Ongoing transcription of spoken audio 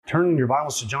Turn your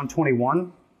Bibles to John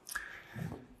 21.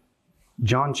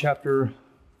 John chapter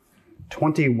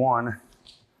 21.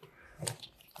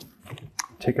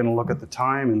 Taking a look at the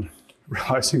time and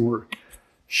realizing we're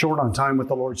short on time with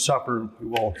the Lord's Supper. We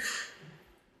will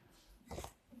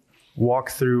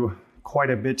walk through quite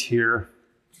a bit here.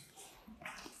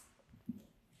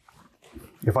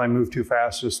 If I move too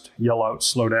fast, just yell out,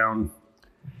 slow down.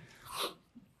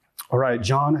 All right,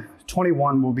 John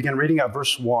 21, we'll begin reading at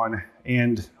verse 1.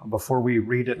 And before we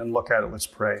read it and look at it, let's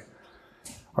pray.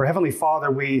 Our Heavenly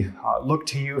Father, we look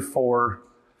to you for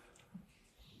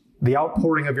the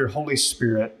outpouring of your Holy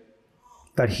Spirit,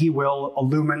 that He will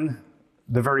illumine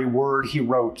the very word He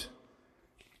wrote,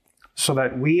 so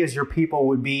that we as your people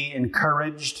would be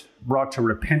encouraged, brought to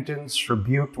repentance,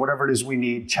 rebuked, whatever it is we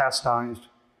need, chastised,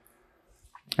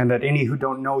 and that any who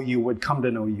don't know you would come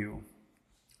to know you.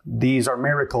 These are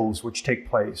miracles which take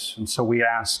place, and so we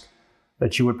ask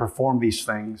that you would perform these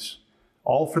things,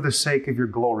 all for the sake of your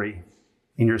glory.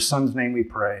 In your Son's name we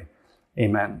pray.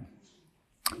 Amen.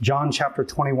 John chapter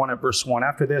 21 at verse 1.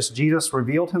 After this, Jesus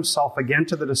revealed himself again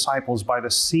to the disciples by the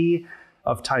Sea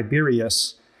of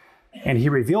Tiberias, and he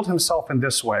revealed himself in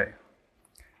this way.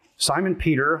 Simon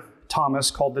Peter,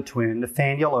 Thomas called the twin,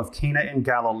 Nathanael of Cana in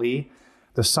Galilee,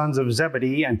 the sons of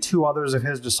Zebedee, and two others of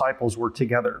his disciples were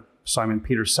together. Simon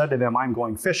Peter said to them, "I'm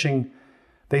going fishing."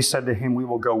 They said to him, "We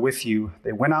will go with you."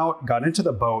 They went out, got into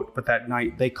the boat, but that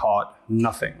night they caught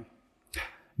nothing.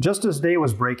 Just as day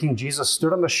was breaking, Jesus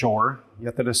stood on the shore,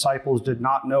 yet the disciples did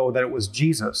not know that it was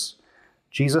Jesus.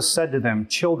 Jesus said to them,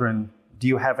 "Children, do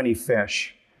you have any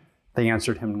fish?" They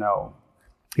answered him, "No."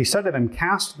 He said to them,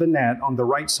 "Cast the net on the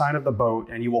right side of the boat,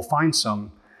 and you will find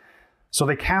some." So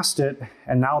they cast it,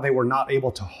 and now they were not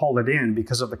able to haul it in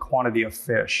because of the quantity of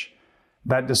fish.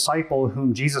 That disciple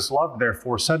whom Jesus loved,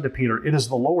 therefore, said to Peter, "It is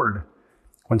the Lord."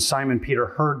 When Simon Peter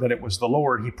heard that it was the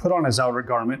Lord, he put on his outer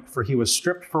garment, for he was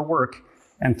stripped for work,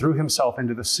 and threw himself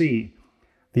into the sea.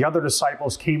 The other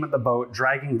disciples came in the boat,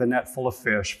 dragging the net full of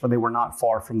fish, for they were not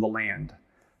far from the land,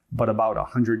 but about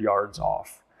 100 yards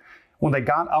off. When they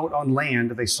got out on land,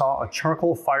 they saw a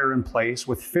charcoal fire in place,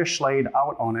 with fish laid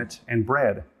out on it and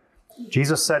bread.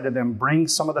 Jesus said to them, "Bring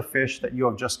some of the fish that you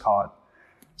have just caught."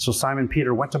 So Simon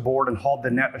Peter went aboard and hauled the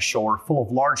net ashore, full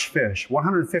of large fish,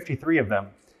 153 of them.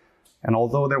 And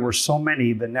although there were so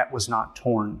many, the net was not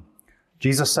torn.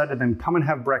 Jesus said to them, "Come and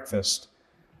have breakfast."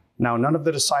 Now none of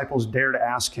the disciples dared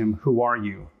ask him, "Who are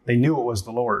you?" They knew it was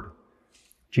the Lord.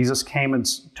 Jesus came and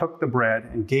took the bread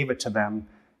and gave it to them,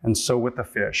 and so with the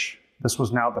fish. This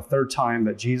was now the third time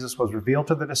that Jesus was revealed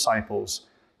to the disciples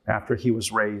after he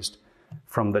was raised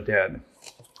from the dead.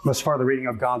 Thus far, the reading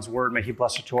of God's word. May he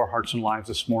bless it to our hearts and lives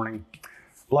this morning.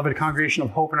 Beloved congregation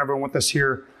of hope and everyone with us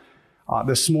here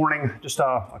this morning, just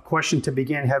a question to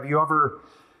begin. Have you ever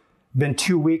been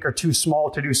too weak or too small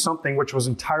to do something which was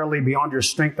entirely beyond your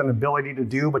strength and ability to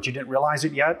do, but you didn't realize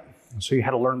it yet? So you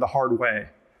had to learn the hard way.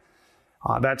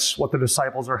 That's what the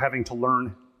disciples are having to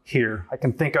learn here. I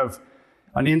can think of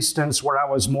an instance where I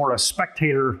was more a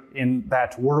spectator in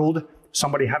that world,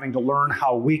 somebody having to learn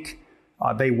how weak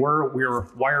they were. We were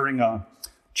wiring a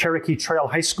Cherokee Trail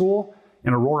High School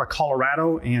in Aurora,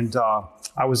 Colorado, and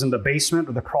I was in the basement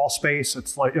of the crawl space.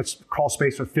 It's crawl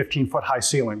space with 15-foot high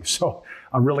ceilings, so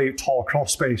a really tall crawl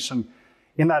space. And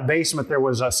in that basement, there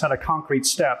was a set of concrete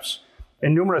steps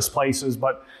in numerous places,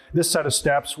 but this set of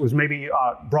steps was maybe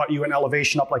brought you an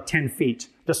elevation up like 10 feet,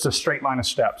 just a straight line of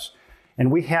steps.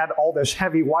 And we had all this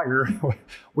heavy wire.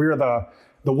 We were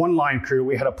the one-line crew.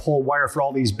 We had to pull wire for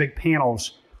all these big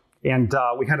panels. And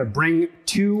we had to bring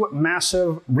two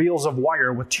massive reels of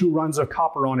wire with 2 runs of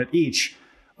copper on it each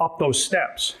up those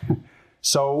steps.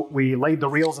 So we laid the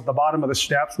reels at the bottom of the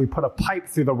steps. We put a pipe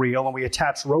through the reel, and we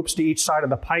attached ropes to each side of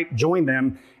the pipe, joined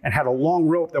them, and had a long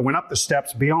rope that went up the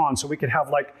steps beyond, so we could have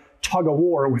like tug of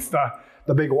war with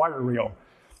the big wire reel.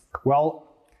 Well,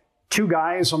 2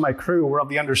 guys on my crew were of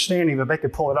the understanding that they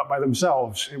could pull it up by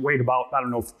themselves. It weighed about,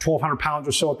 1,200 pounds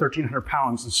or so, 1,300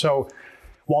 pounds. And so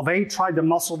while they tried to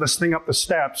muscle this thing up the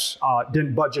steps,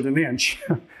 didn't budge it an inch,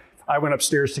 I went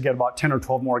upstairs to get about 10 or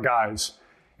 12 more guys.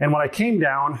 And when I came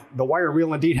down, the wire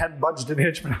reel indeed hadn't budged an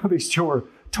inch, but now these 2 were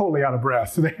totally out of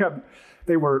breath.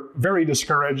 They were very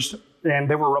discouraged, and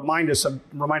they were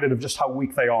reminded of just how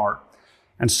weak they are.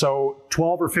 And so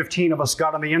 12 or 15 of us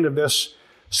got on the end of this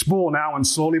spool now, and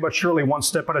slowly but surely, one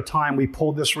step at a time, we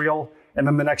pulled this reel and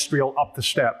then the next reel up the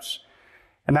steps.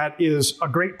 And that is a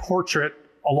great portrait,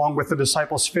 along with the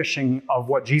disciples fishing, of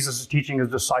what Jesus is teaching his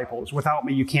disciples. Without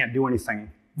me, you can't do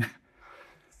anything.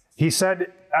 He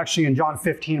said, actually in John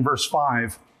 15, verse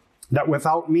 5, that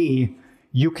without me,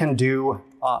 you can do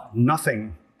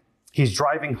nothing. He's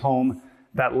driving home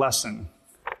that lesson.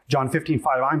 John 15:5,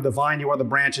 I am the vine, you are the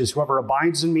branches. Whoever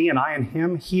abides in me and I in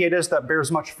him, he it is that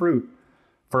bears much fruit.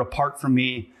 For apart from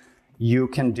me, you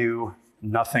can do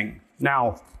nothing.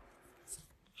 Now,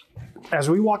 as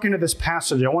we walk into this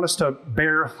passage, I want us to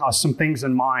bear some things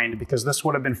in mind because this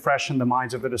would have been fresh in the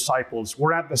minds of the disciples.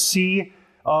 We're at the Sea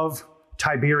of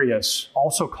Tiberias,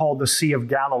 also called the Sea of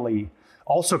Galilee,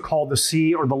 also called the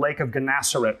Sea or the Lake of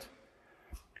Gennesaret.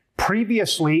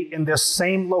 Previously, in this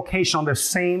same location, on this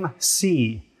same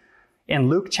sea, in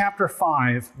Luke chapter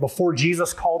 5, before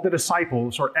Jesus called the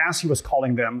disciples, or as he was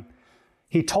calling them,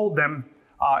 he told them,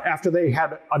 after they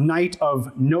had a night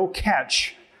of no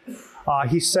catch,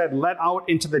 he said, let out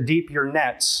into the deep your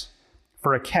nets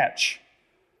for a catch.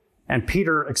 And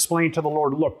Peter explained to the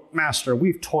Lord, look, Master,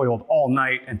 we've toiled all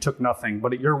night and took nothing,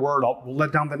 but at your word, we'll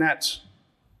let down the nets.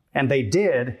 And they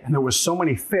did, and there was so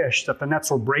many fish that the nets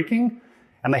were breaking,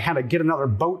 and they had to get another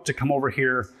boat to come over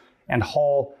here and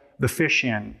haul the fish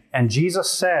in. And Jesus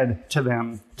said to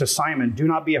them, to Simon, do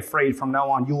not be afraid, from now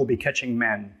on you will be catching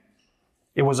men.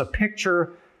 It was a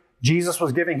picture Jesus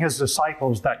was giving his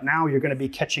disciples that now you're going to be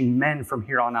catching men from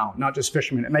here on out, not just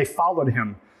fishermen. And they followed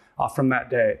him from that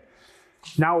day.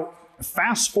 Now,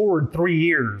 fast forward 3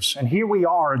 years, and here we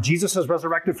are. Jesus is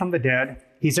resurrected from the dead.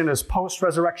 He's in his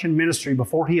post-resurrection ministry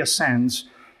before he ascends,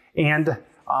 and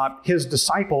his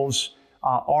disciples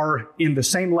are in the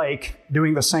same lake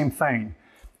doing the same thing.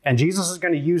 And Jesus is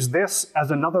going to use this as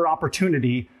another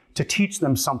opportunity to teach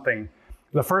them something.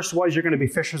 The first was, you're going to be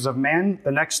fishers of men.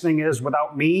 The next thing is,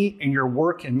 without me in your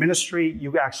work and ministry,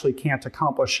 you actually can't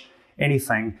accomplish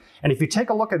anything. And if you take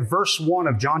a look at verse 1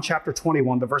 of John chapter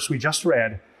 21, the verse we just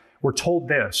read, we're told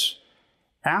this.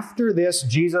 After this,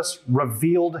 Jesus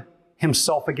revealed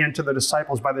himself again to the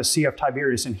disciples by the Sea of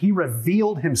Tiberias, and he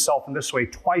revealed himself in this way.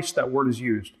 Twice that word is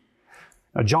used.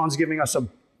 Now, John's giving us a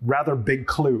rather big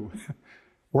clue.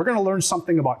 We're going to learn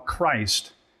something about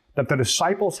Christ that the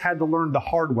disciples had to learn the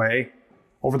hard way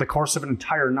over the course of an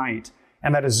entire night,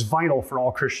 and that is vital for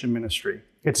all Christian ministry.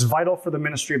 It's vital for the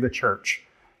ministry of the church.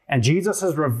 And Jesus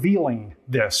is revealing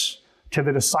this to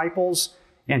the disciples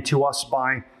and to us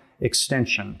by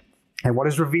extension. And what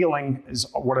is revealing is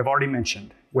what I've already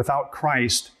mentioned. Without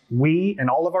Christ, we and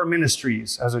all of our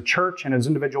ministries as a church and as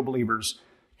individual believers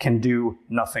can do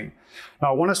nothing. Now,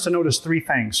 I want us to notice 3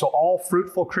 things. So all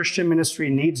fruitful Christian ministry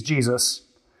needs Jesus.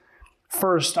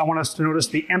 First, I want us to notice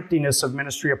the emptiness of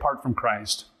ministry apart from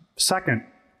Christ. Second,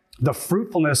 the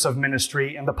fruitfulness of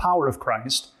ministry and the power of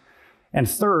Christ. And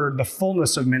third, the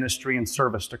fullness of ministry and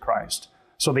service to Christ.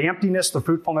 So the emptiness, the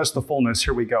fruitfulness, the fullness,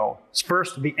 here we go.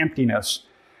 First, the emptiness.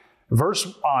 Verse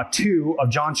 2 of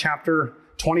John chapter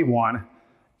 21,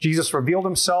 Jesus revealed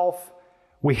himself.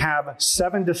 We have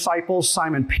 7 disciples,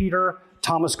 Simon Peter,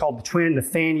 Thomas called the twin,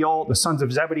 Nathanael, the sons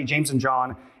of Zebedee, James and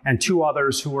John, and 2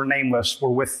 others who were nameless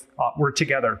were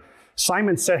together.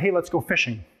 Simon said, hey, let's go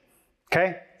fishing.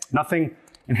 Okay? Nothing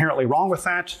inherently wrong with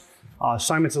that.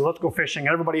 Simon says, let's go fishing.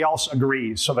 Everybody else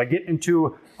agrees. So they get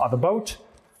into the boat,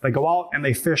 they go out and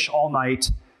they fish all night,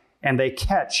 and they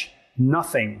catch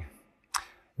nothing.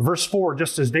 Verse 4,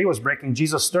 just as day was breaking,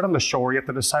 Jesus stood on the shore, yet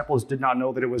the disciples did not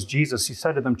know that it was Jesus. He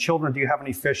said to them, children, do you have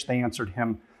any fish? They answered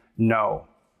him, no.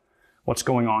 What's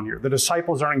going on here? The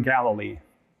disciples are in Galilee.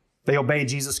 They obey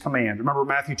Jesus' command. Remember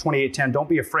Matthew 28:10, don't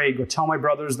be afraid. Go tell my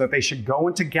brothers that they should go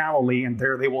into Galilee, and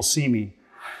there they will see me.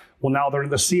 Well, now they're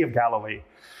in the Sea of Galilee.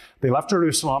 They left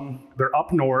Jerusalem. They're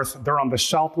up north. They're on the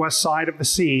southwest side of the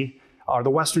sea, or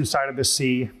the western side of the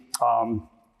sea.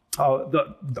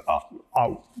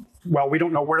 Well, we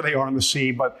don't know where they are in the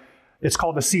sea, but it's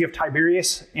called the Sea of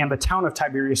Tiberias, and the town of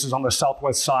Tiberias is on the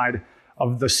southwest side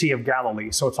of the Sea of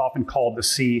Galilee. So it's often called the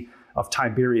Sea of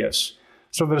Tiberias.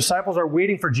 So the disciples are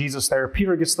waiting for Jesus there.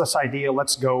 Peter gets this idea,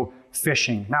 let's go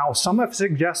fishing. Now, some have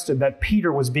suggested that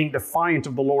Peter was being defiant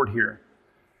of the Lord here,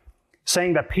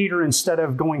 saying that Peter, instead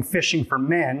of going fishing for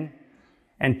men,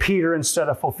 and Peter, instead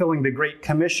of fulfilling the Great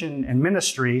Commission and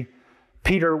ministry,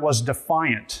 Peter was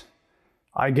defiant.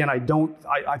 Again, I don't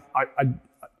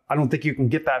think you can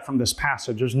get that from this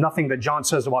passage. There's nothing that John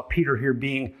says about Peter here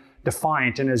being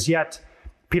defiant. And as yet,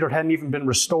 Peter hadn't even been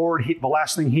restored. The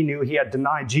last thing he knew, he had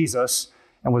denied Jesus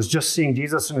and was just seeing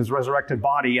Jesus in his resurrected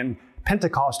body. And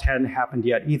Pentecost hadn't happened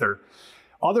yet either.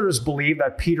 Others believe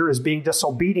that Peter is being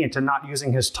disobedient and not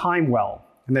using his time well,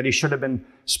 and that he should have been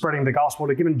spreading the gospel.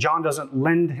 Again, John doesn't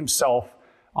lend himself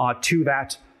to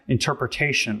that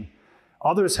interpretation.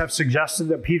 Others have suggested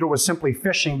that Peter was simply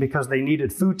fishing because they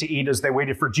needed food to eat as they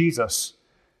waited for Jesus.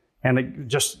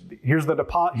 And here's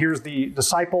the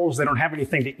disciples. They don't have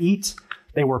anything to eat.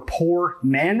 They were poor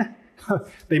men.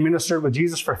 They ministered with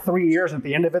Jesus for 3 years. At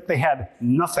the end of it, they had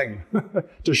nothing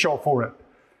to show for it.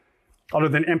 other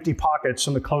than empty pockets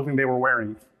in the clothing they were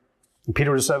wearing. And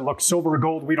Peter just said, look, silver or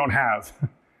gold we don't have.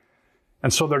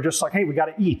 And so they're just like, hey, we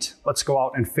got to eat. Let's go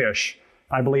out and fish.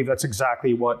 I believe that's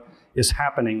exactly what is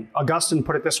happening. Augustine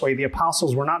put it this way: the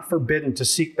apostles were not forbidden to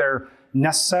seek their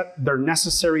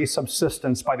necessary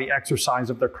subsistence by the exercise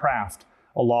of their craft,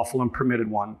 a lawful and permitted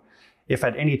one, if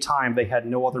at any time they had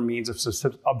no other means of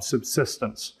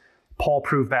subsistence. Paul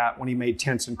proved that when he made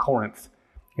tents in Corinth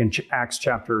in Acts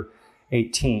chapter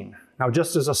 18. Now,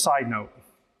 just as a side note,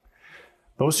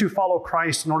 those who follow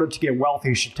Christ in order to get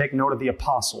wealthy should take note of the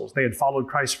apostles. They had followed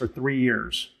Christ for 3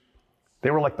 years.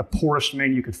 They were like the poorest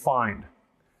men you could find.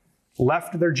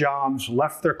 Left their jobs,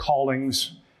 left their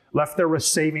callings, left their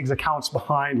savings accounts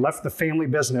behind, left the family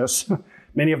business,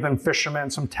 many of them fishermen,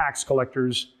 some tax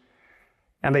collectors,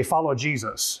 and they followed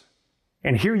Jesus.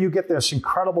 And here you get this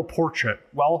incredible portrait.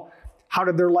 Well, how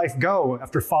did their life go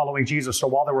after following Jesus,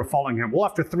 or while they were following him? Well,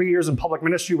 after 3 years in public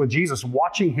ministry with Jesus,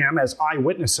 watching him as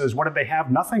eyewitnesses, what did they have?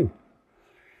 Nothing.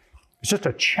 It's just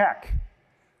a check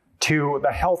to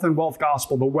the health and wealth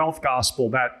gospel, the wealth gospel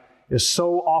that is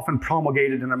so often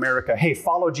promulgated in America. Hey,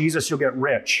 follow Jesus, you'll get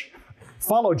rich.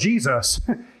 Follow Jesus,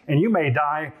 and you may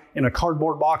die in a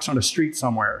cardboard box on a street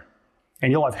somewhere,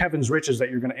 and you'll have heaven's riches that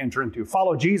you're going to enter into.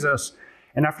 Follow Jesus,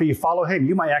 and after you follow him,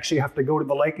 you might actually have to go to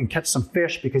the lake and catch some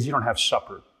fish because you don't have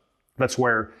supper. That's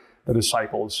where the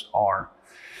disciples are.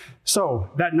 So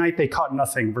that night they caught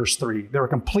nothing, verse 3. They were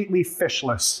completely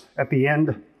fishless at the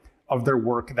end of their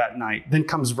work that night. Then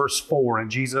comes verse 4, and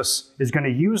Jesus is going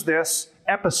to use this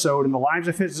episode in the lives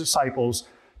of his disciples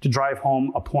to drive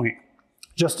home a point.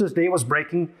 Just as day was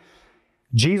breaking,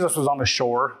 Jesus was on the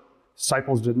shore.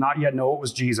 Disciples did not yet know it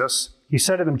was Jesus. He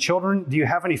said to them, children, do you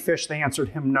have any fish? They answered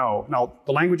him, no. Now,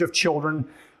 the language of children,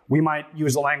 we might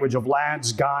use the language of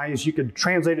lads, guys. You could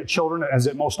translate it children, as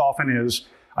it most often is.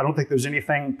 I don't think there's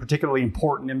anything particularly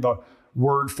important in the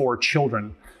word for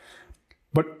children.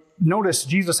 But notice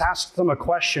Jesus asks them a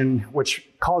question, which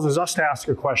causes us to ask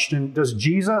a question. Does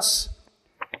Jesus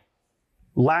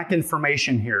lack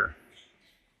information here?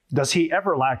 Does he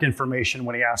ever lack information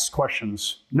when he asks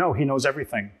questions? No, he knows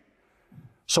everything.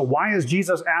 So why is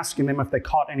Jesus asking them if they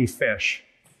caught any fish?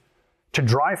 To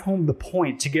drive home the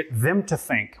point, to get them to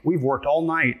think. We've worked all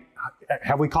night.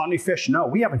 Have we caught any fish? No,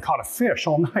 we haven't caught a fish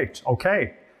all night.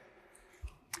 Okay.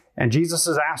 And Jesus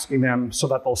is asking them so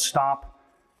that they'll stop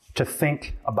to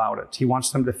think about it. He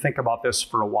wants them to think about this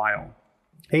for a while.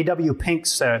 A.W. Pink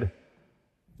said,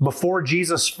 before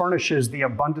Jesus furnishes the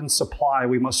abundant supply,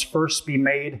 we must first be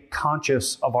made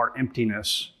conscious of our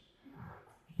emptiness.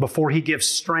 Before he gives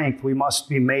strength, we must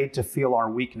be made to feel our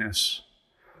weakness.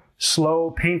 Slow,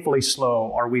 painfully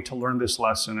slow, are we to learn this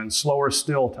lesson, and slower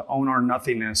still to own our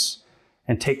nothingness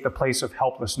and take the place of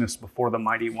helplessness before the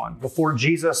mighty one. Before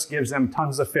Jesus gives them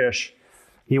tons of fish,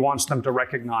 he wants them to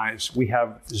recognize we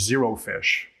have 0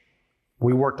 fish.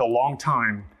 We worked a long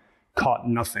time, caught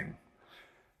nothing.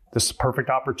 This is a perfect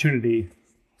opportunity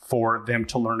for them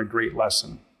to learn a great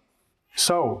lesson.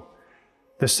 So,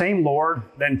 the same Lord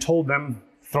then told them,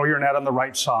 throw your net on the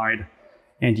right side,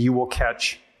 and you will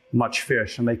catch much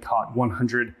fish. And they caught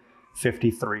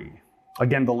 153.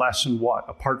 Again, the lesson what?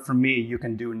 Apart from me, you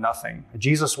can do nothing.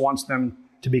 Jesus wants them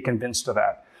to be convinced of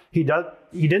that. He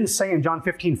didn't say in John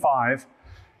 15:5,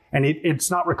 and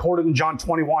it's not recorded in John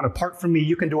 21, apart from me,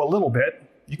 you can do a little bit.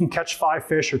 You can catch 5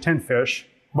 fish or 10 fish.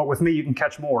 But with me, you can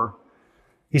catch more.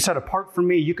 He said, apart from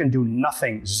me, you can do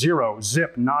nothing. 0,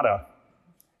 zip, nada.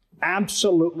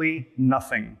 Absolutely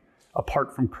nothing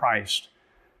apart from Christ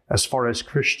as far as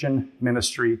Christian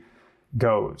ministry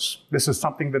goes. This is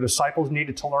something the disciples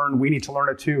needed to learn. We need to learn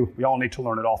it too. We all need to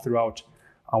learn it all throughout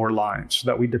our lives so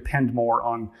that we depend more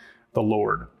on the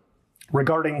Lord.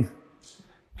 Regarding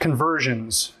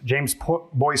conversions, James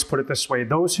Boyce put it this way: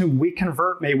 those whom we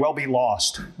convert may well be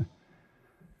lost.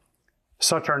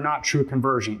 Such are not true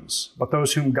conversions, but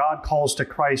those whom God calls to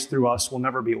Christ through us will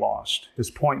never be lost.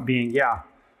 His point being,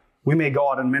 we may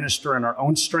go out and minister in our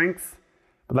own strength,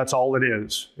 but that's all it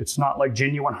is. It's not like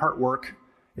genuine heart work.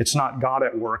 It's not God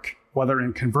at work, whether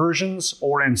in conversions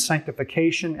or in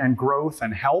sanctification and growth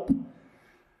and help.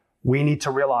 We need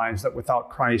to realize that without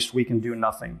Christ, we can do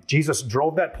nothing. Jesus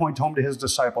drove that point home to his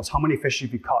disciples. How many fish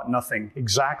have you caught? Nothing.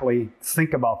 Exactly.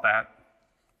 Think about that.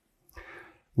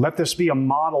 Let this be a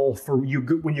model for you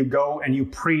when you go and you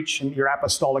preach in your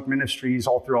apostolic ministries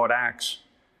all throughout Acts.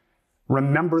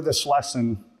 Remember this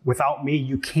lesson. Without me,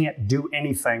 you can't do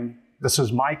anything. This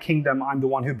is my kingdom. I'm the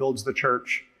one who builds the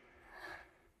church.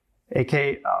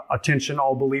 Attention,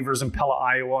 all believers in Pella,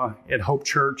 Iowa, at Hope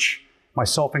Church,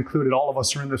 myself included, all of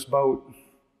us are in this boat.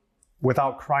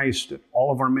 Without Christ,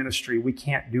 all of our ministry, we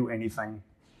can't do anything.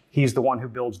 He's the one who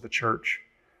builds the church.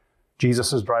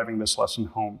 Jesus is driving this lesson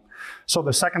home. So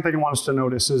the second thing I want us to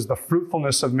notice is the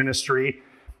fruitfulness of ministry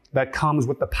that comes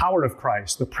with the power of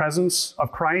Christ, the presence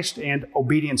of Christ and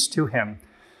obedience to him.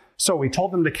 So we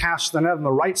told them to cast the net on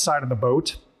the right side of the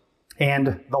boat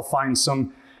and they'll find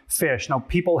some fish. Now,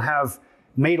 people have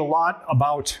made a lot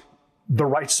about the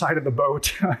right side of the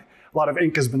boat. A lot of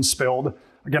ink has been spilled.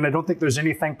 Again, I don't think there's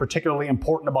anything particularly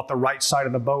important about the right side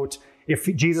of the boat. If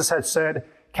Jesus had said,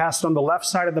 cast on the left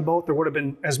side of the boat, there would have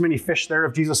been as many fish there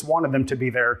if Jesus wanted them to be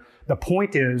there. The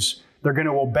point is, they're going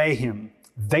to obey him.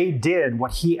 They did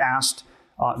what he asked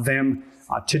them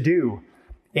to do.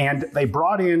 And they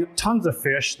brought in tons of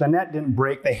fish. The net didn't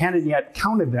break. They hadn't yet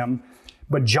counted them.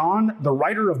 But John, the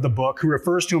writer of the book, who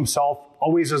refers to himself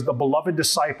always as the beloved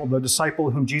disciple, the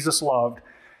disciple whom Jesus loved,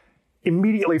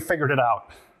 immediately figured it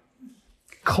out.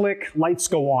 Click, lights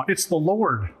go on. It's the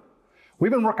Lord.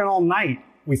 We've been working all night.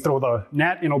 We throw the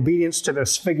net in obedience to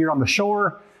this figure on the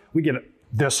shore. We get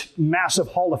this massive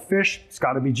haul of fish. It's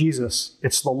got to be Jesus.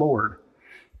 It's the Lord.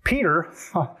 Peter,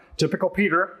 typical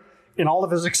Peter, in all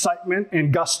of his excitement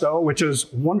and gusto, which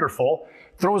is wonderful,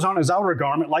 throws on his outer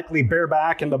garment, likely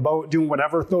bareback in the boat, doing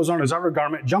whatever, throws on his outer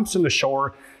garment, jumps in the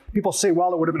shore. People say,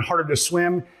 well, it would have been harder to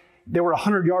swim. They were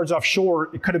 100 yards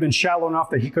offshore. It could have been shallow enough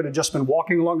that he could have just been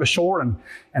walking along the shore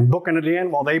and booking it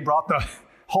in while they brought the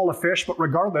haul of fish. But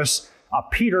regardless,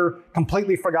 Peter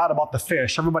completely forgot about the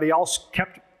fish. Everybody else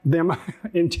kept them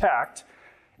intact.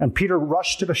 And Peter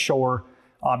rushed to the shore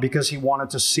because he wanted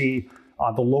to see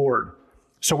the Lord.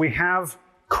 So we have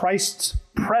Christ's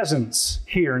presence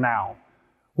here now,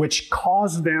 which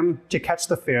caused them to catch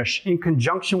the fish in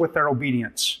conjunction with their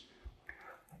obedience.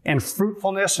 And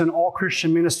fruitfulness in all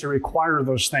Christian ministry require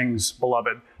those things,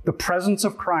 beloved. The presence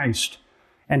of Christ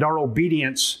and our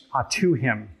obedience to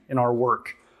him in our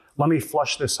work. Let me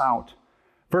flush this out.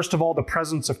 First of all, the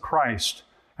presence of Christ.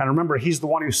 And remember, he's the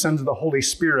one who sends the Holy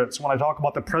Spirit. So when I talk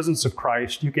about the presence of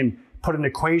Christ, you can put an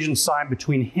equation sign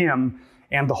between him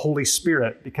and the Holy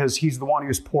Spirit, because he's the one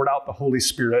who's poured out the Holy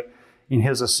Spirit in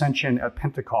his ascension at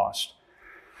Pentecost.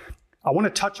 I want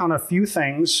to touch on a few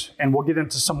things, and we'll get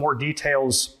into some more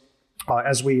details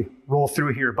as we roll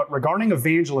through here. But regarding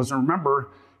evangelism, remember,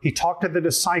 he talked to the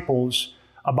disciples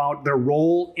about their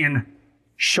role in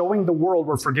showing the world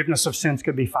where forgiveness of sins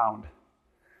could be found.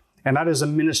 And that is a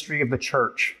ministry of the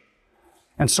church.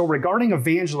 And so regarding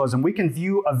evangelism, we can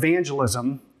view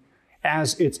evangelism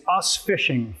as it's us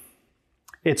fishing.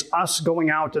 It's us going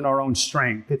out in our own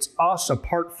strength. It's us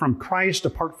apart from Christ,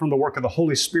 apart from the work of the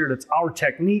Holy Spirit. It's our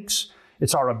techniques,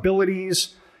 it's our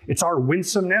abilities, it's our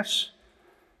winsomeness.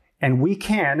 And we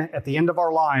can, at the end of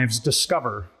our lives,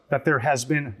 discover that there has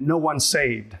been no one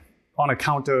saved on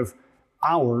account of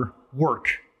our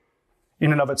work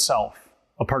in and of itself,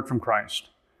 apart from Christ.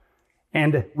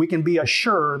 And we can be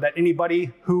assured that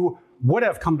anybody who would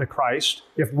have come to Christ,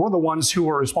 if we're the ones who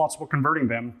were responsible for converting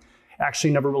them,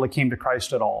 actually never really came to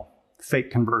Christ at all.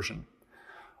 Fake conversion.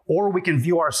 Or we can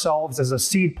view ourselves as a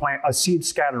seed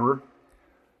scatterer,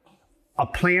 a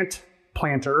plant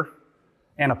planter,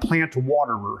 and a plant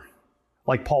waterer,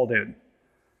 like Paul did.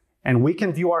 And we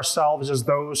can view ourselves as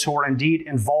those who are indeed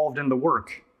involved in the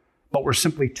work, but we're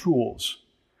simply tools.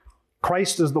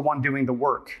 Christ is the one doing the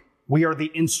work. We are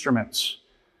the instruments.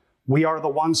 We are the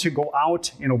ones who go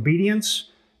out in obedience.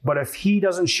 But if he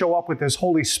doesn't show up with his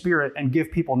Holy Spirit and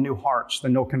give people new hearts,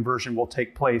 then no conversion will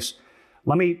take place.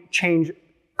 Let me change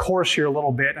course here a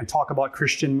little bit and talk about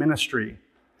Christian ministry.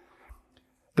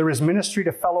 There is ministry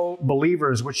to fellow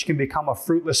believers, which can become a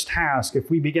fruitless task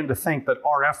if we begin to think that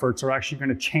our efforts are actually going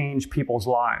to change people's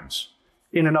lives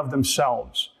in and of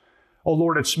themselves. Oh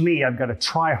Lord, it's me. I've got to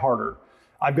try harder.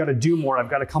 I've got to do more. I've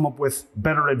got to come up with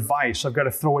better advice. I've got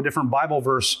to throw a different Bible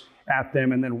verse at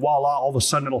them, and then voila, all of a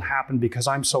sudden it'll happen because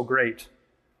I'm so great.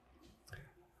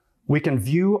 We can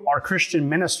view our Christian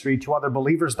ministry to other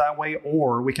believers that way,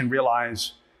 or we can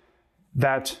realize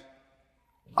that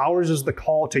ours is the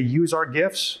call to use our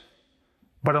gifts,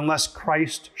 but unless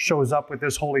Christ shows up with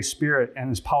his Holy Spirit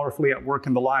and is powerfully at work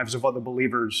in the lives of other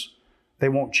believers, they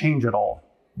won't change at all.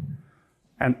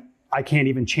 And I can't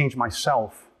even change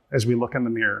myself as we look in the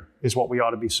mirror, is what we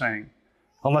ought to be saying.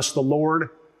 Unless the Lord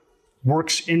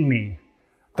works in me,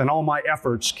 then all my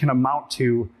efforts can amount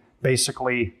to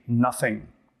basically nothing.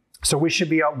 So we should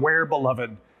be aware,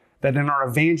 beloved, that in our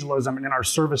evangelism and in our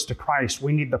service to Christ,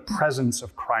 we need the presence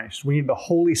of Christ. We need the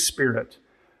Holy Spirit,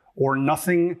 or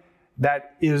nothing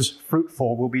that is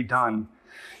fruitful will be done.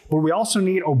 But we also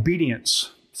need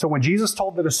obedience. So when Jesus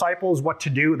told the disciples what to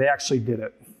do, they actually did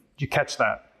it. Did you catch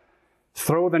that?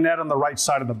 Throw the net on the right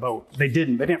side of the boat. They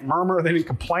didn't. They didn't murmur. They didn't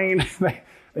complain.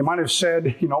 They might have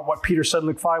said, what Peter said in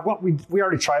Luke 5, well, we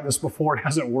already tried this before, it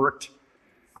hasn't worked.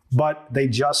 But they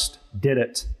just did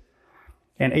it.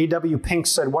 And A.W. Pink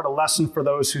said, what a lesson for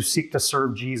those who seek to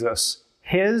serve Jesus.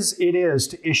 His it is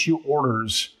to issue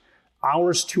orders,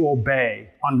 ours to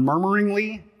obey,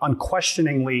 unmurmuringly,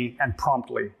 unquestioningly, and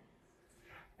promptly.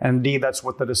 And indeed, that's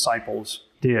what the disciples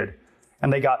did.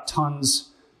 And they got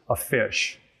tons of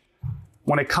fish.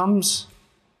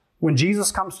 When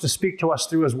Jesus comes to speak to us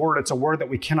through his word, it's a word that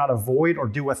we cannot avoid or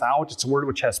do without. It's a word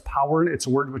which has power in it. It's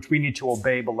a word which we need to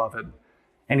obey, beloved.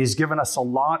 And he's given us a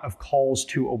lot of calls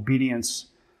to obedience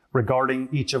regarding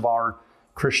each of our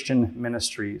Christian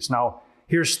ministries. Now,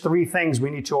 here's 3 things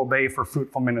we need to obey for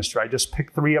fruitful ministry. I just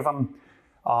picked 3 of them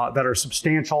that are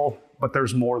substantial, but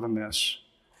there's more than this.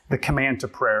 The command to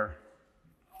prayer.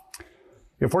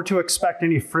 If we're to expect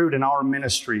any fruit in our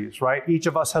ministries, right? Each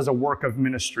of us has a work of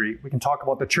ministry. We can talk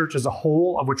about the church as a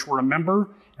whole, of which we're a member,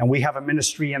 and we have a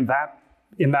ministry in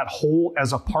that whole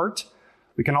as a part.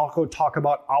 We can also talk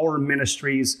about our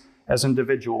ministries as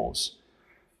individuals.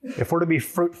 If we're to be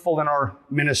fruitful in our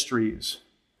ministries,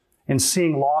 in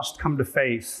seeing lost come to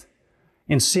faith,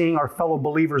 in seeing our fellow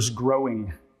believers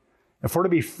growing, if we're to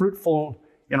be fruitful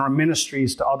in our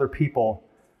ministries to other people,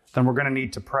 then we're going to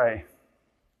need to pray.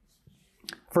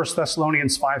 1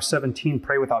 Thessalonians 5:17,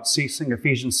 pray without ceasing.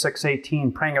 Ephesians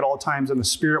 6:18, praying at all times in the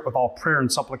Spirit with all prayer and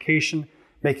supplication,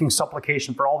 making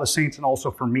supplication for all the saints and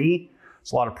also for me.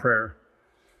 It's a lot of prayer.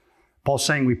 Paul's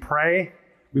saying we pray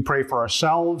for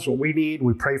ourselves, what we need.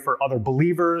 We pray for other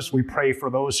believers. We pray for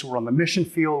those who are on the mission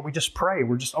field. We just pray.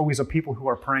 We're just always a people who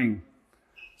are praying.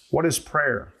 What is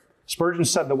prayer? Spurgeon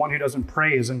said the one who doesn't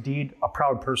pray is indeed a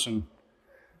proud person.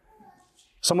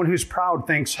 Someone who's proud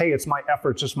thinks, hey, it's my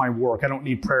efforts, it's my work. I don't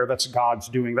need prayer. That's God's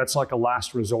doing. That's like a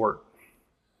last resort.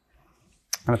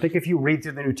 And I think if you read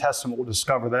through the New Testament, we'll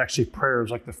discover that actually prayer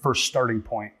is like the first starting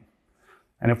point.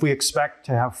 And if we expect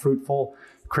to have fruitful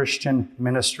Christian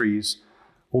ministries,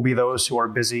 we'll be those who are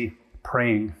busy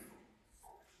praying.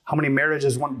 How many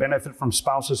marriages wouldn't benefit from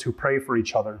spouses who pray for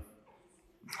each other?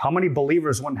 How many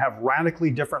believers wouldn't have radically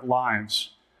different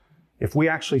lives if we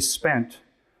actually spent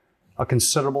a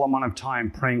considerable amount of time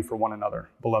praying for one another,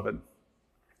 beloved?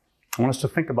 I want us to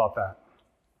think about that.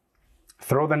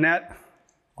 Throw the net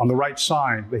on the right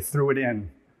side. They threw it in.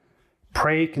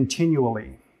 Pray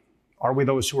continually. Are we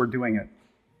those who are doing it?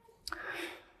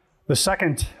 The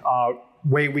second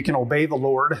way we can obey the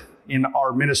Lord in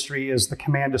our ministry is the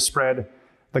command to spread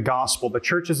the gospel. The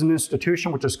church is an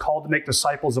institution which is called to make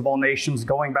disciples of all nations,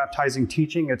 going, baptizing,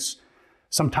 teaching. It's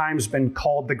sometimes been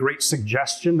called the great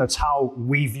suggestion. That's how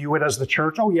we view it as the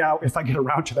church. Oh yeah, if I get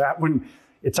around to that, when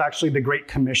it's actually the Great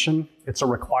Commission. It's a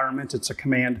requirement. It's a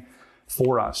command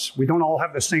for us. We don't all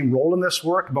have the same role in this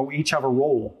work, but we each have a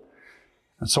role.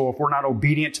 And so if we're not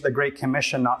obedient to the Great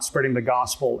Commission, not spreading the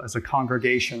gospel as a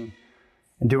congregation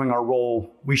and doing our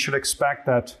role, we should expect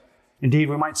that indeed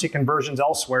we might see conversions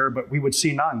elsewhere, but we would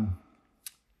see none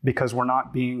because we're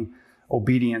not being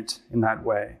obedient in that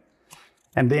way.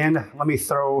 And then let me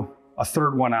throw a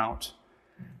third one out,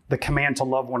 the command to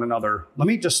love one another.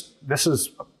 We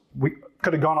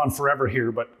could have gone on forever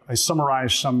here, but I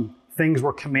summarized some things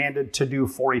we're commanded to do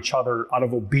for each other out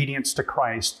of obedience to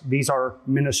Christ. These are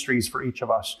ministries for each of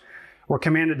us. We're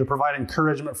commanded to provide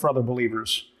encouragement for other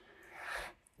believers.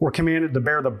 We're commanded to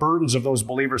bear the burdens of those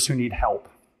believers who need help.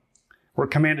 We're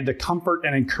commanded to comfort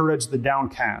and encourage the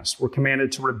downcast. We're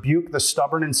commanded to rebuke the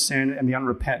stubborn in sin and the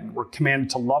unrepentant. We're commanded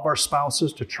to love our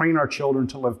spouses, to train our children,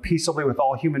 to live peaceably with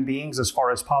all human beings as far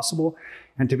as possible,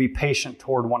 and to be patient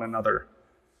toward one another.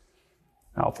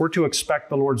 Now, if we're to expect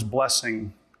the Lord's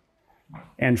blessing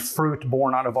and fruit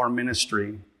born out of our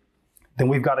ministry, then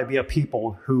we've got to be a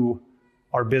people who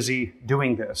are busy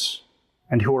doing this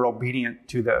and who are obedient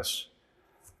to this.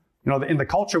 In the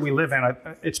culture we live in,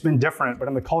 it's been different, but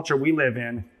in the culture we live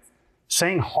in,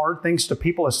 saying hard things to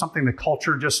people is something the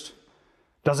culture just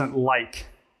doesn't like.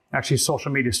 Actually,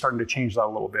 social media is starting to change that a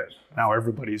little bit. Now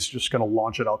everybody's just going to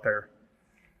launch it out there.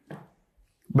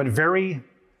 But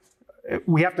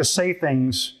we have to say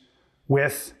things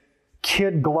with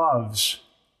kid gloves.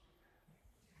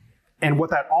 And what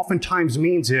that oftentimes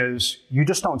means is you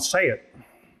just don't say it.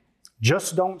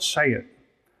 Just don't say it.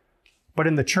 But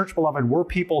in the church, beloved, we're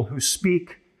people who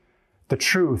speak the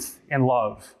truth in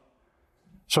love.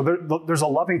 So there's a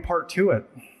loving part to it.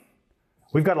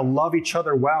 We've got to love each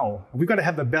other well. We've got to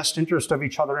have the best interest of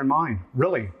each other in mind,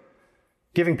 really.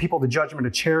 Giving people the judgment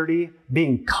of charity,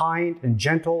 being kind and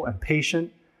gentle and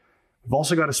patient. We've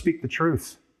also got to speak the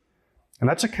truth. And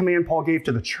that's a command Paul gave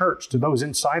to the church, to those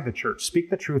inside the church. Speak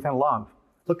the truth in love.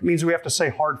 Look, it means we have to say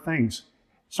hard things.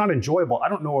 It's not enjoyable. I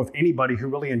don't know of anybody who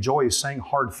really enjoys saying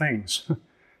hard things.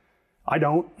 I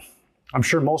don't. I'm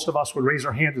sure most of us would raise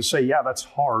our hands and say, yeah, that's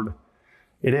hard.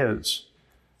 It is.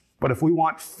 But if we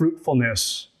want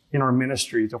fruitfulness in our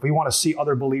ministries, if we want to see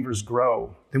other believers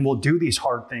grow, then we'll do these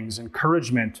hard things: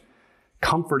 encouragement,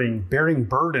 comforting, bearing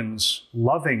burdens,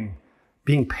 loving,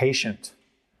 being patient.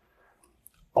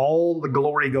 All the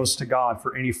glory goes to God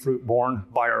for any fruit borne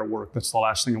by our work. That's the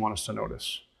last thing I want us to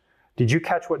notice. Did you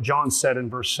catch what John said in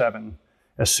verse 7?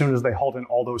 As soon as they hauled in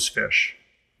all those fish,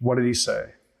 what did he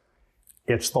say?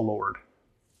 It's the Lord.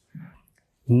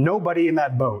 Nobody in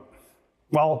that boat,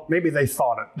 well, maybe they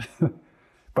thought it,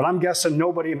 but I'm guessing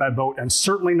nobody in that boat, and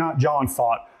certainly not John,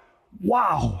 thought,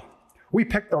 wow, we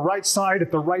picked the right side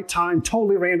at the right time,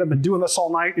 totally random, been doing this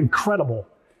all night, incredible.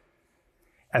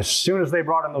 As soon as they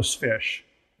brought in those fish,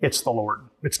 it's the Lord.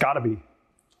 It's got to be.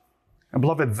 And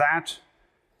beloved, that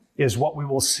is what we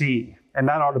will see. And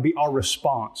that ought to be our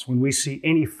response when we see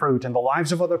any fruit in the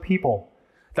lives of other people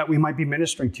that we might be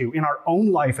ministering to, in our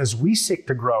own life as we seek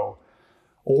to grow,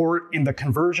 or in the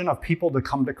conversion of people to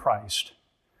come to Christ.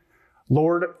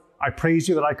 Lord, I praise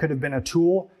you that I could have been a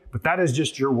tool, but that is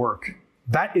just your work.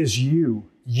 That is you.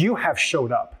 You have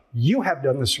showed up. You have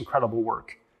done this incredible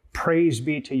work. Praise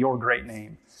be to your great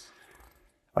name.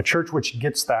 A church which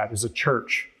gets that is a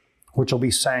church which will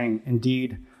be saying,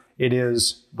 indeed, it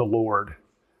is the Lord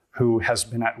who has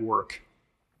been at work.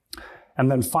 And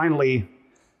then finally,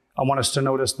 I want us to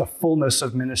notice the fullness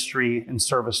of ministry and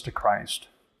service to Christ.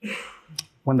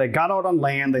 When they got out on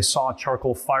land, they saw a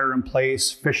charcoal fire in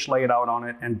place, fish laid out on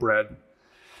it, and bread.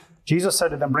 Jesus said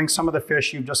to them, bring some of the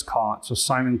fish you've just caught. So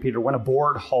Simon Peter went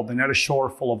aboard, hauled the net ashore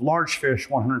full of large fish,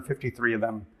 153 of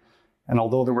them. And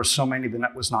although there were so many, the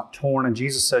net was not torn. And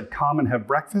Jesus said, come and have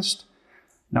breakfast.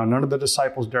 Now none of the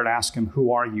disciples dared ask him,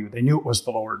 who are you? They knew it was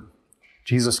the Lord.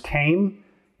 Jesus came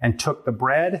and took the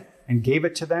bread and gave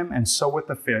it to them, and so with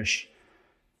the fish.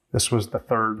 This was the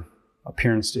third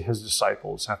appearance to his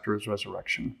disciples after his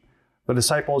resurrection. The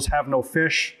disciples have no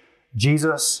fish.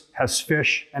 Jesus has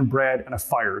fish and bread and a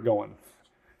fire going.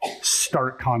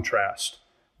 Stark contrast.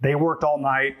 They worked all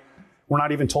night. We're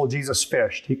not even told Jesus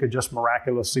fished. He could just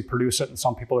miraculously produce it, and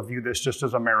some people have viewed this just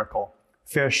as a miracle.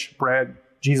 Fish, bread,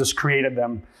 Jesus created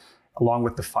them along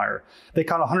with the fire. They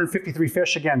caught 153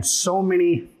 fish. Again, so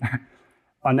many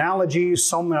analogies,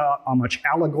 so much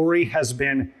allegory has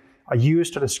been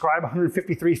used to describe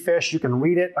 153 fish. You can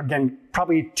read it. Again,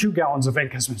 probably 2 gallons of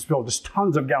ink has been spilled, just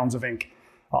tons of gallons of ink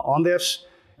on this.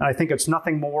 And I think it's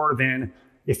nothing more than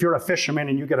if you're a fisherman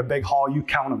and you get a big haul, you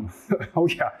count them. Oh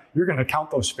yeah, you're going to count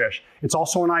those fish. It's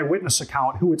also an eyewitness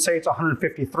account. Who would say it's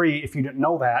 153 if you didn't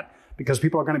know that? Because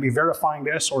people are going to be verifying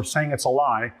this or saying it's a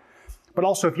lie. But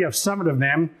also if you have 7 of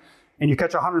them and you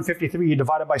catch 153, you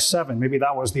divide it by 7. Maybe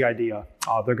that was the idea.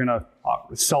 They're going to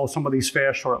sell some of these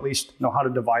fish, or at least know how to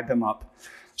divide them up.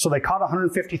 So they caught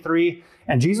 153,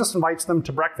 and Jesus invites them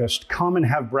to breakfast. Come and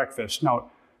have breakfast.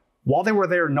 Now, while they were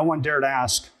there, no one dared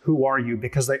ask, who are you?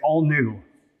 Because they all knew.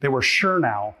 They were sure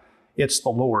now it's the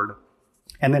Lord.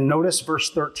 And then notice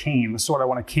verse 13. This is what I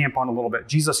want to camp on a little bit.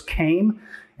 Jesus came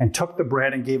and took the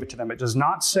bread and gave it to them. It does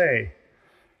not say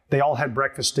they all had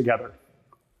breakfast together.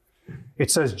 It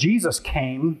says Jesus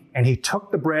came and he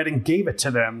took the bread and gave it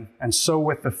to them, and so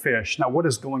with the fish. Now, what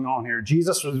is going on here?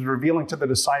 Jesus was revealing to the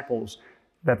disciples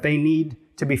that they need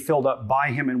to be filled up by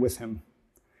him and with him.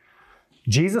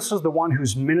 Jesus is the one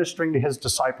who's ministering to his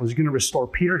disciples. He's going to restore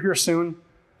Peter here soon.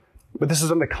 But this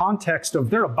is in the context of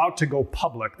they're about to go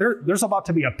public. There's about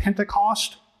to be a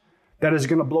Pentecost that is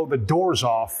going to blow the doors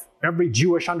off every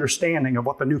Jewish understanding of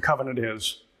what the new covenant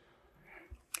is.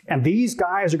 And these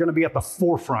guys are going to be at the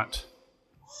forefront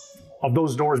of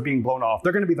those doors being blown off.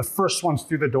 They're going to be the first ones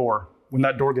through the door when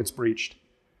that door gets breached.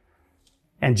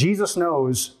 And Jesus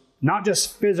knows not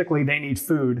just physically they need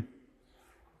food,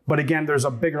 but again, there's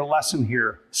a bigger lesson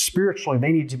here. Spiritually,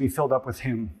 they need to be filled up with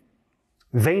him.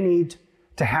 They need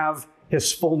to have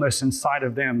his fullness inside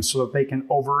of them so that they can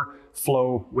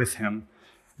overflow with him.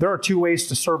 There are 2 ways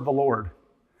to serve the Lord.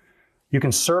 You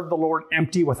can serve the Lord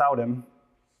empty without him,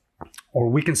 or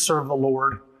we can serve the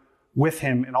Lord with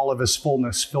him in all of his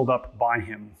fullness, filled up by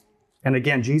him. And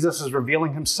again, Jesus is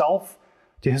revealing himself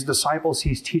to his disciples.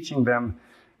 He's teaching them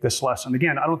this lesson.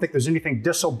 Again, I don't think there's anything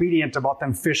disobedient about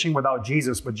them fishing without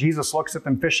Jesus, but Jesus looks at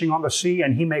them fishing on the sea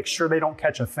and he makes sure they don't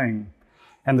catch a thing.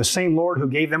 And the same Lord who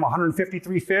gave them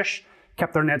 153 fish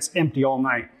kept their nets empty all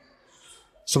night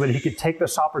so that he could take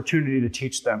this opportunity to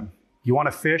teach them. You want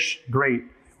to fish? Great.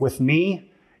 With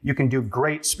me, you can do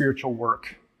great spiritual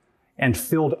work. And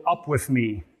filled up with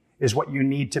me is what you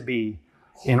need to be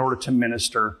in order to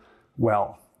minister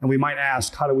well. And we might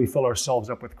ask, how do we fill ourselves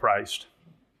up with Christ?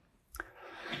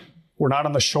 We're not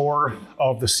on the shore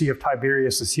of the Sea of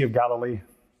Tiberias, the Sea of Galilee.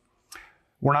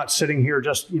 We're not sitting here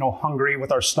just, hungry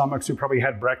with our stomachs. We probably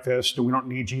had breakfast and we don't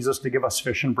need Jesus to give us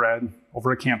fish and bread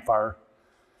over a campfire.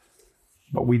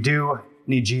 But we do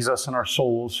need Jesus in our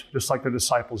souls, just like the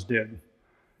disciples did.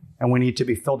 And we need to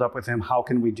be filled up with him. How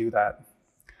can we do that?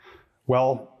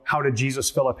 Well, how did Jesus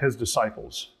fill up his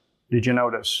disciples? Did you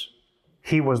notice?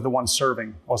 He was the one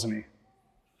serving, wasn't he?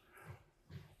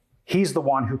 He's the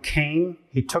one who came,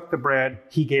 he took the bread,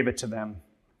 he gave it to them.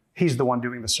 He's the one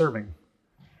doing the serving.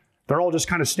 They're all just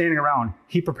kind of standing around.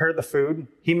 He prepared the food,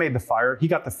 he made the fire, he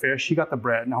got the fish, he got the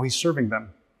bread, now he's serving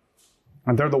them.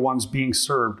 And they're the ones being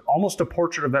served. Almost a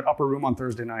portrait of that upper room on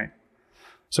Thursday night.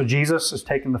 So Jesus has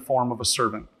taken the form of a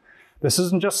servant. This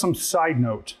isn't just some side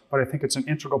note, but I think it's an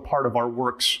integral part of our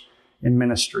works in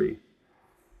ministry.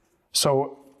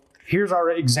 So here's our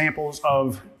examples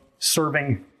of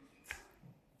serving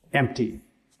empty.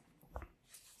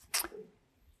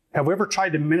 Have we ever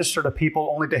tried to minister to people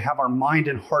only to have our mind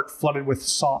and heart flooded with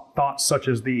thoughts such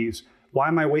as these? Why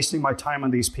am I wasting my time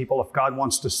on these people? If God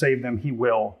wants to save them, he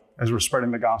will, as we're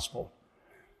spreading the gospel.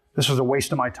 This was a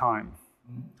waste of my time.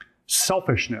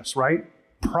 Selfishness, right?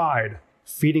 Pride,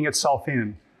 feeding itself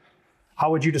in.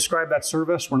 How would you describe that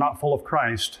service? We're not full of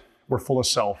Christ, we're full of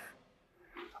self.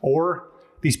 Or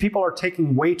these people are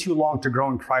taking way too long to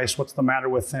grow in Christ. What's the matter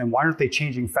with them? Why aren't they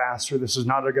changing faster? This is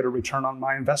not a good return on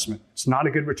my investment. It's not a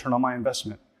good return on my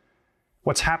investment.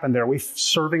 What's happened there? Are we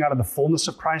serving out of the fullness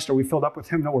of Christ? Are we filled up with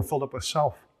him? No, we're filled up with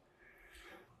self.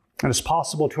 And it's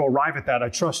possible to arrive at that. I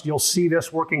trust you'll see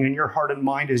this working in your heart and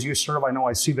mind as you serve. I know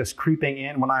I see this creeping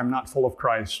in when I am not full of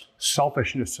Christ.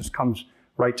 Selfishness just comes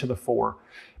right to the fore.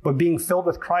 But being filled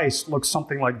with Christ looks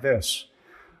something like this.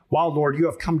 Wow, Lord, you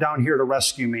have come down here to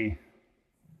rescue me.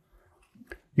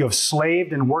 You have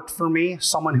slaved and worked for me,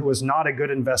 someone who is not a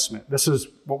good investment. This is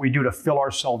what we do to fill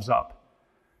ourselves up.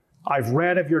 I've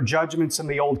read of your judgments in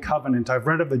the old covenant. I've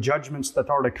read of the judgments that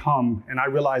are to come, and I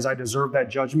realize I deserve that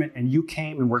judgment, and you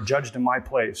came and were judged in my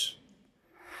place.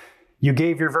 You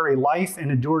gave your very life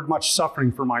and endured much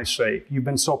suffering for my sake. You've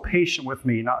been so patient with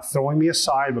me, not throwing me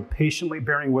aside, but patiently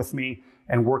bearing with me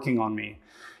and working on me.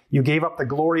 You gave up the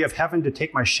glory of heaven to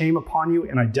take my shame upon you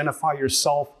and identify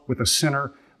yourself with a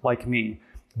sinner like me.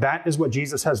 That is what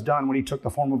Jesus has done when he took the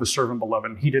form of a servant,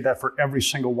 beloved. He did that for every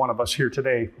single one of us here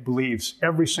today who believes,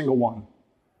 every single one.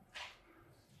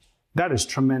 That is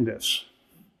tremendous.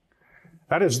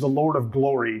 That is the Lord of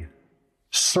glory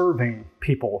serving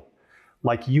people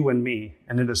like you and me.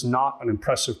 And it is not an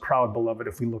impressive crowd, beloved,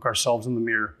 if we look ourselves in the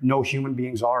mirror. No human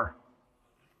beings are.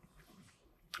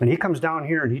 And he comes down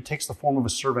here and he takes the form of a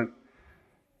servant.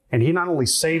 And he not only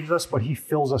saves us, but he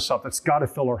fills us up. It's got to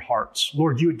fill our hearts.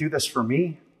 Lord, you would do this for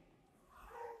me?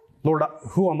 Lord,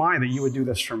 who am I that you would do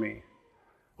this for me?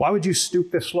 Why would you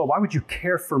stoop this low? Why would you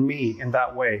care for me in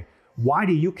that way? Why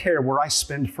do you care where I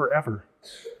spend forever?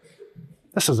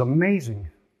 This is amazing.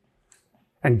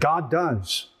 And God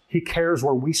does. He cares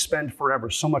where we spend forever.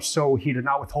 So much so, he did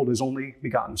not withhold his only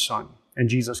begotten son. And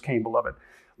Jesus came, beloved.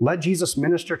 Let Jesus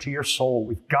minister to your soul.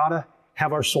 We've got to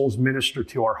have our souls minister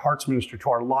to, our hearts minister to,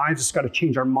 our lives. It's got to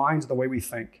change our minds, the way we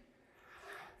think.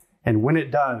 And when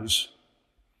it does,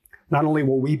 not only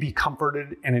will we be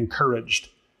comforted and encouraged,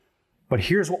 but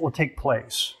here's what will take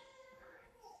place.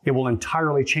 It will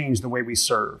entirely change the way we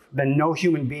serve. Then no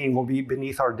human being will be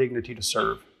beneath our dignity to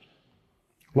serve.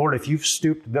 Lord, if you've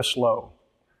stooped this low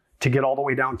to get all the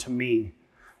way down to me,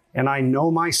 and I know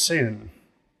my sin,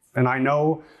 and I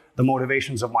know the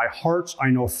motivations of my heart. I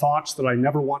know thoughts that I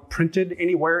never want printed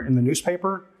anywhere in the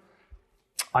newspaper.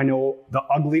 I know the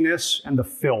ugliness and the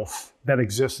filth that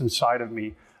exists inside of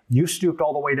me. You stooped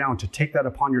all the way down to take that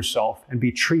upon yourself and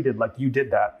be treated like you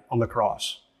did that on the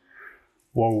cross.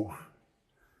 Whoa.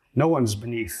 No one's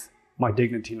beneath my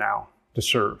dignity now to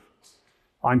serve.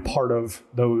 I'm part of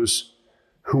those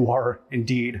who are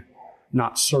indeed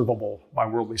not servable by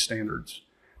worldly standards.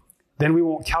 Then we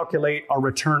won't calculate our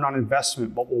return on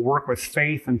investment, but we'll work with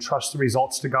faith and trust the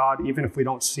results to God, even if we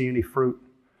don't see any fruit.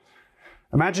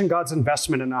 Imagine God's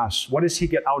investment in us. What does he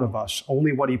get out of us?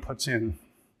 Only what he puts in.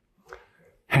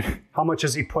 How much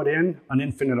does he put in? An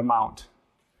infinite amount.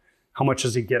 How much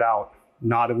does he get out?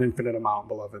 Not an infinite amount,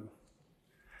 beloved.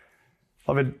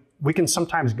 Beloved, we can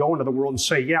sometimes go into the world and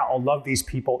say, yeah, I'll love these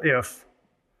people if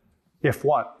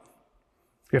what?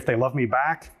 If they love me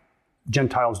back.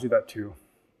 Gentiles do that too.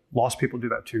 Lost people do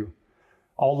that too.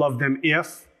 I'll love them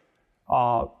if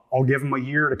I'll give them a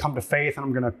year to come to faith and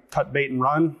I'm going to cut bait and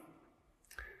run.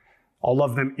 I'll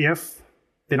love them if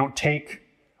they don't take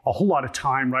a whole lot of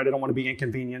time, right? I don't want to be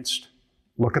inconvenienced.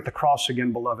 Look at the cross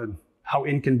again, beloved. How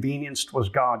inconvenienced was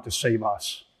God to save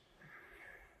us.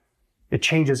 It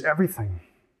changes everything.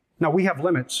 Now, we have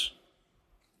limits.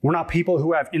 We're not people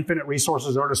who have infinite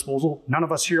resources at our disposal. None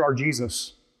of us here are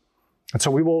Jesus. And so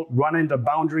we will run into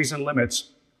boundaries and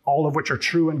limits, all of which are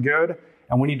true and good,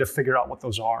 and we need to figure out what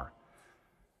those are.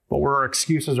 But where our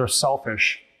excuses are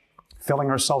selfish, filling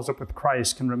ourselves up with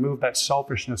Christ can remove that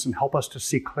selfishness and help us to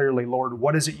see clearly, Lord,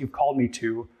 what is it you've called me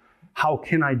to? How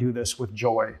can I do this with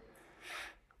joy?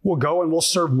 We'll go and we'll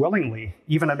serve willingly,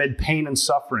 even amid pain and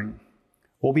suffering.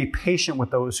 We'll be patient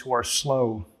with those who are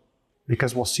slow,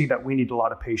 because we'll see that we need a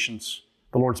lot of patience.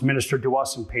 The Lord's ministered to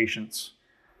us in patience.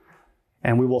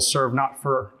 And we will serve not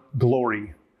for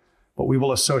glory, but we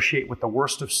will associate with the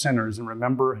worst of sinners and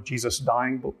remember Jesus'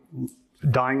 dying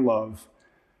love.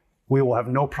 We will have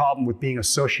no problem with being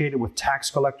associated with tax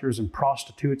collectors and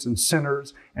prostitutes and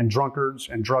sinners and drunkards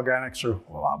and drug addicts, or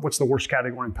what's the worst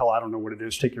category in Pell? I don't know what it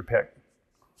is. Take your pick.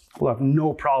 We'll have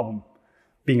no problem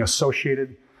being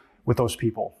associated with those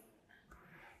people,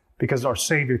 because our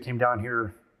Savior came down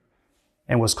here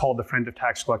and was called the friend of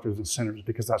tax collectors and sinners,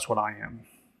 because that's what I am.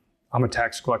 I'm a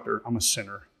tax collector. I'm a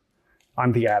sinner.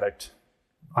 I'm the addict.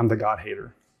 I'm the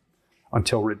God-hater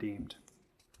until redeemed.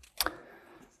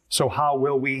 So how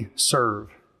will we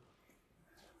serve?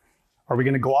 Are we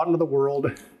going to go out into the world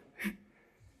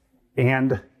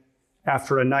and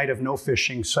after a night of no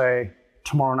fishing say,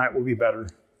 tomorrow night will be better?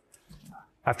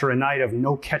 After a night of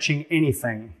no catching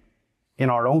anything, in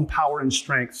our own power and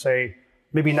strength, say,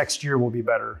 maybe next year will be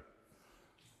better?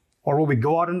 Or will we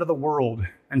go out into the world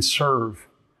and serve,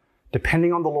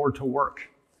 depending on the Lord to work,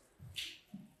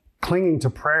 clinging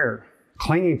to prayer,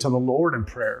 clinging to the Lord in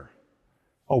prayer,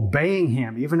 obeying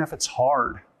Him, even if it's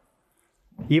hard,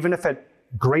 even if it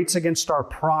grates against our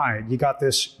pride? You got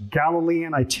this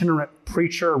Galilean itinerant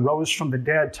preacher rose from the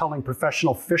dead telling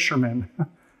professional fishermen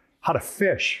how to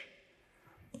fish.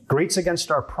 Grates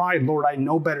against our pride. Lord, I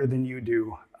know better than you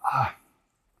do.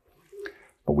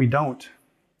 But we don't.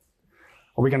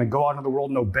 Are we going to go out into the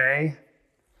world and obey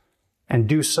and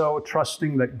do so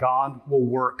trusting that God will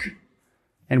work?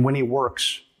 And when He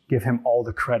works, give Him all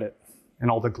the credit and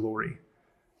all the glory.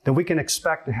 Then we can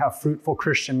expect to have fruitful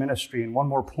Christian ministry. And one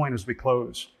more point as we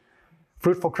close.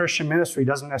 Fruitful Christian ministry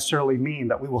doesn't necessarily mean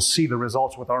that we will see the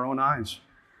results with our own eyes.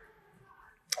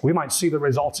 We might see the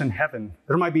results in heaven.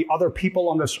 There might be other people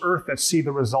on this earth that see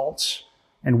the results,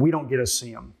 and we don't get to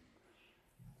see them.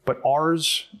 But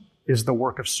ours is the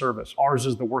work of service. Ours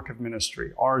is the work of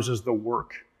ministry. Ours is the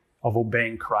work of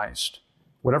obeying Christ.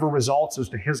 Whatever results is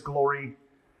to His glory,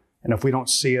 and if we don't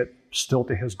see it, still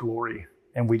to His glory,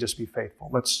 and we just be faithful.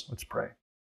 Let's pray.